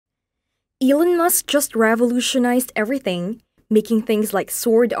Elon Musk just revolutionized everything, making things like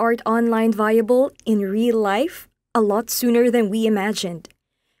Sword Art Online viable in real life a lot sooner than we imagined.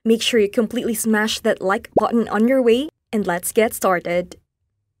 Make sure you completely smash that like button on your way, and let's get started.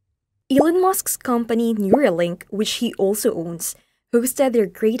 Elon Musk's company Neuralink, which he also owns, hosted their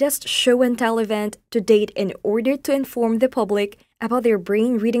greatest show and tell event to date in order to inform the public about their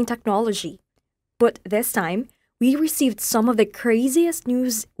brain-reading technology. But this time, we received some of the craziest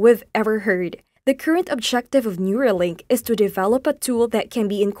news we've ever heard. The current objective of Neuralink is to develop a tool that can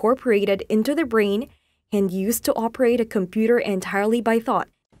be incorporated into the brain and used to operate a computer entirely by thought.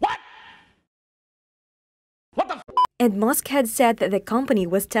 And Musk had said that the company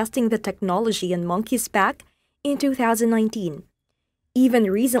was testing the technology on monkeys back in 2019, even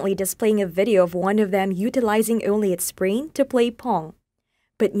recently displaying a video of one of them utilizing only its brain to play Pong.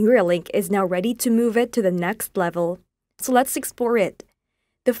 But Neuralink is now ready to move it to the next level. So let's explore it.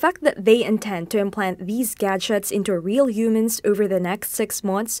 The fact that they intend to implant these gadgets into real humans over the next 6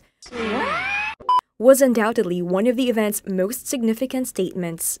 months was undoubtedly one of the event's most significant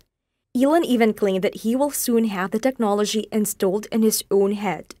statements. Elon even claimed that he will soon have the technology installed in his own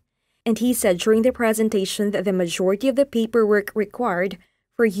head. And he said during the presentation that the majority of the paperwork required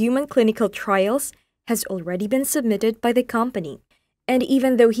for human clinical trials has already been submitted by the company. And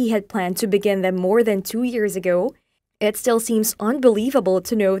even though he had planned to begin them more than 2 years ago, it still seems unbelievable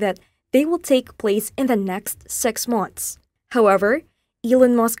to know that they will take place in the next 6 months. However,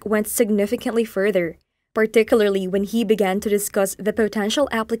 Elon Musk went significantly further, particularly when he began to discuss the potential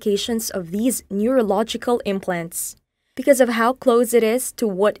applications of these neurological implants. Because of how close it is to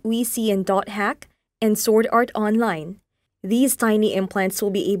what we see in Dot Hack and Sword Art Online, these tiny implants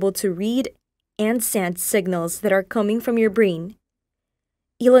will be able to read and send signals that are coming from your brain.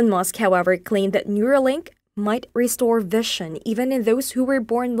 Elon Musk, however, claimed that Neuralink might restore vision even in those who were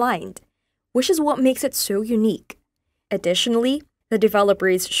born blind, which is what makes it so unique. Additionally, the developer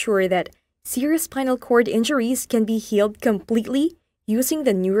is sure that serious spinal cord injuries can be healed completely using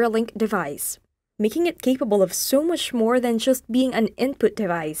the Neuralink device, making it capable of so much more than just being an input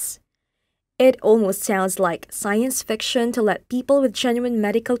device. It almost sounds like science fiction to let people with genuine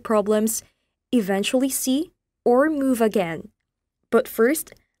medical problems eventually see or move again. But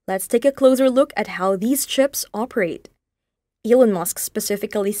first, let's take a closer look at how these chips operate. Elon Musk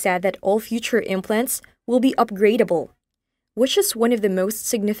specifically said that all future implants will be upgradable, which is one of the most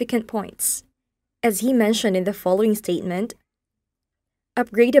significant points. As he mentioned in the following statement,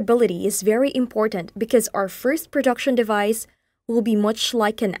 upgradability is very important because our first production device will be much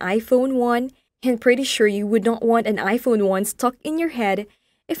like an iPhone 1, and pretty sure you would not want an iPhone 1 stuck in your head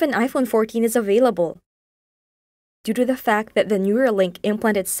if an iPhone 14 is available. Due to the fact that the Neuralink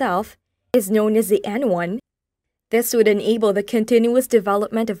implant itself is known as the N1, this would enable the continuous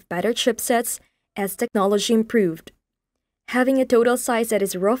development of better chipsets as technology improved. Having a total size that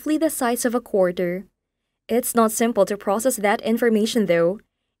is roughly the size of a quarter, it's not simple to process that information though,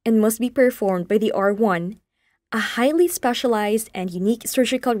 and must be performed by the R1, a highly specialized and unique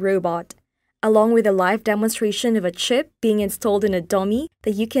surgical robot, along with a live demonstration of a chip being installed in a dummy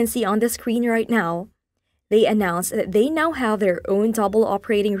that you can see on the screen right now. They announced that they now have their own double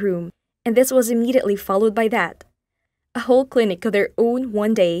operating room, and this was immediately followed by that. A whole clinic of their own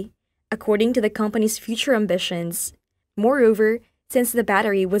one day, according to the company's future ambitions. Moreover, since the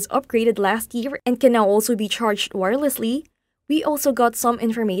battery was upgraded last year and can now also be charged wirelessly, we also got some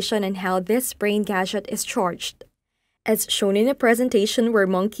information on how this brain gadget is charged. As shown in a presentation where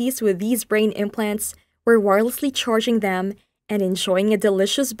monkeys with these brain implants were wirelessly charging them and enjoying a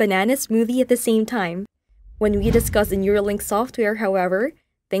delicious banana smoothie at the same time. When we discuss the Neuralink software, however,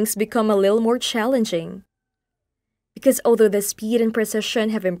 things become a little more challenging. Because although the speed and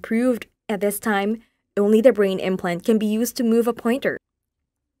precision have improved at this time, only the brain implant can be used to move a pointer.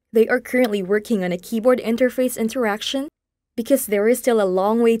 They are currently working on a keyboard interface interaction because there is still a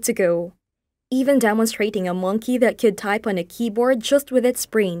long way to go, even demonstrating a monkey that could type on a keyboard just with its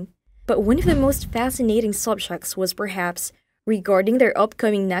brain. But one of the most fascinating subjects was perhaps regarding their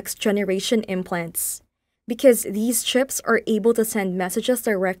upcoming next-generation implants. Because these chips are able to send messages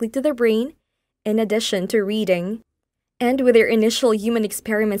directly to the brain, in addition to reading. And with their initial human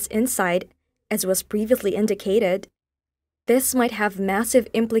experiments inside, as was previously indicated, this might have massive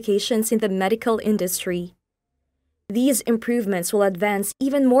implications in the medical industry. These improvements will advance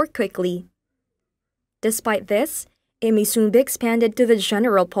even more quickly. Despite this, it may soon be expanded to the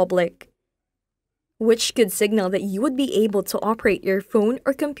general public, which could signal that you would be able to operate your phone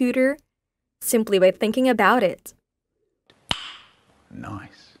or computer simply by thinking about it.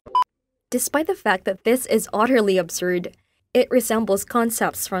 Nice. Despite the fact that this is utterly absurd, It resembles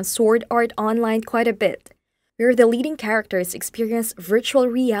concepts from Sword Art Online quite a bit, where the leading characters experience virtual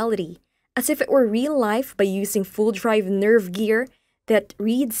reality as if it were real life by using full drive nerve gear that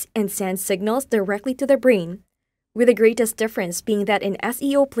reads and sends signals directly to the brain, with the greatest difference being that an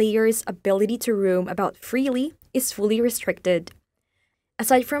SEO player's ability to roam about freely is fully restricted.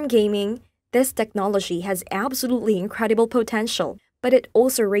 Aside from gaming, this technology has absolutely incredible potential, but it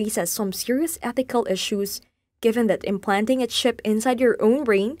also raises some serious ethical issues given that implanting a chip inside your own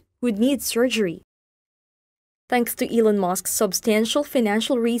brain would need surgery. Thanks to Elon Musk's substantial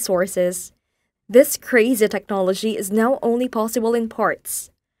financial resources, this crazy technology is now only possible in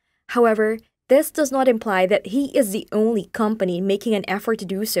parts. However, this does not imply that he is the only company making an effort to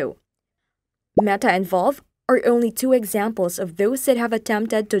do so. Meta and Valve are only two examples of those that have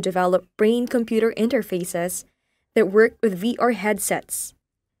attempted to develop brain-computer interfaces that work with VR headsets.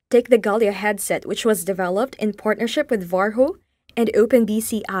 Take the Galia headset, which was developed in partnership with Varho and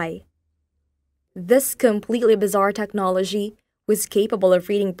OpenBCI. This completely bizarre technology was capable of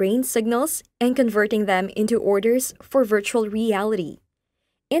reading brain signals and converting them into orders for virtual reality.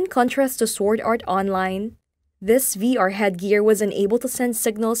 In contrast to Sword Art Online, this VR headgear was unable to send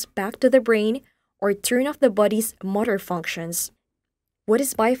signals back to the brain or turn off the body's motor functions. What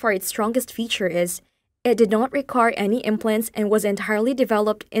is by far its strongest feature is it did not require any implants and was entirely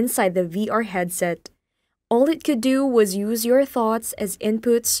developed inside the VR headset. All it could do was use your thoughts as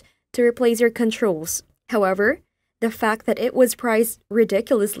inputs to replace your controls. However, the fact that it was priced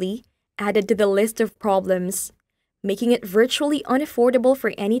ridiculously added to the list of problems, making it virtually unaffordable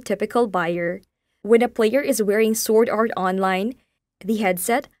for any typical buyer. When a player is wearing Sword Art Online, the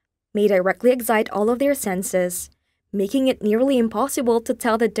headset may directly excite all of their senses, making it nearly impossible to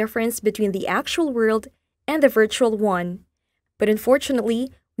tell the difference between the actual world and the virtual one. But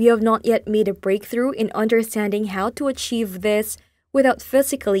unfortunately, we have not yet made a breakthrough in understanding how to achieve this without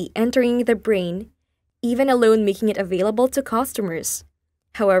physically entering the brain, even alone making it available to customers.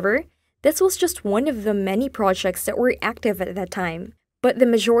 However, this was just one of the many projects that were active at that time, but the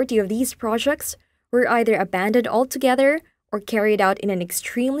majority of these projects were either abandoned altogether or carried out in an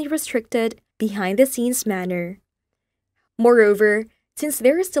extremely restricted, behind-the-scenes manner. Moreover, since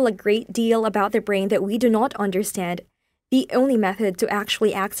there is still a great deal about the brain that we do not understand, the only method to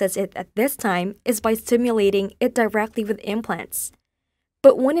actually access it at this time is by stimulating it directly with implants.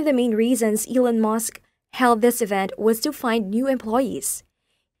 But one of the main reasons Elon Musk held this event was to find new employees.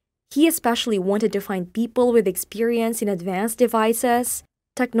 He especially wanted to find people with experience in advanced devices,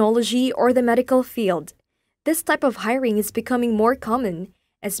 technology, or the medical field. This type of hiring is becoming more common,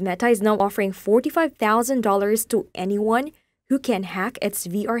 as Meta is now offering $45,000 to anyone who can hack its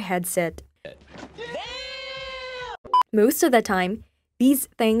VR headset. Most of the time, these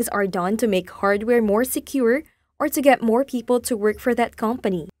things are done to make hardware more secure or to get more people to work for that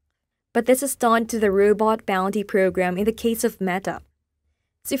company. But this is done to the robot bounty program in the case of Meta.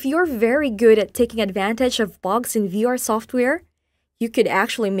 So if you're very good at taking advantage of bugs in VR software, you could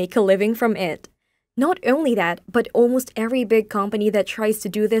actually make a living from it. Not only that, but almost every big company that tries to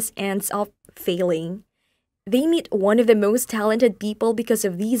do this ends up failing. They meet one of the most talented people because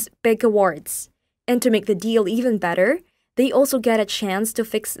of these big awards. And to make the deal even better, they also get a chance to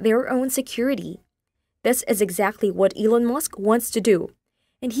fix their own security. This is exactly what Elon Musk wants to do,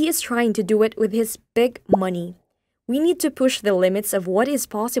 and he is trying to do it with his big money. We need to push the limits of what is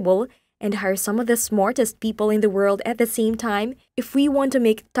possible and hire some of the smartest people in the world at the same time if we want to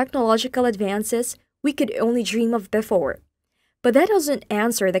make technological advances we could only dream of before. But that doesn't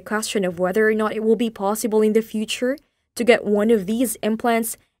answer the question of whether or not it will be possible in the future to get one of these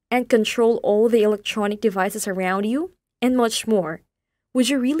implants and control all the electronic devices around you, and much more. Would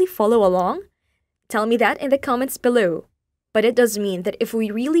you really follow along? Tell me that in the comments below. But it does mean that if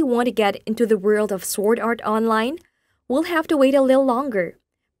we really want to get into the world of Sword Art Online, we'll have to wait a little longer.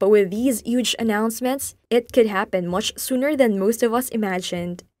 But with these huge announcements, it could happen much sooner than most of us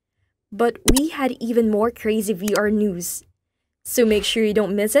imagined. But we had even more crazy VR news. So make sure you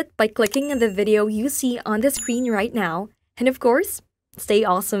don't miss it by clicking on the video you see on the screen right now. And of course, stay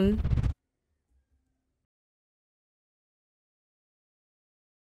awesome!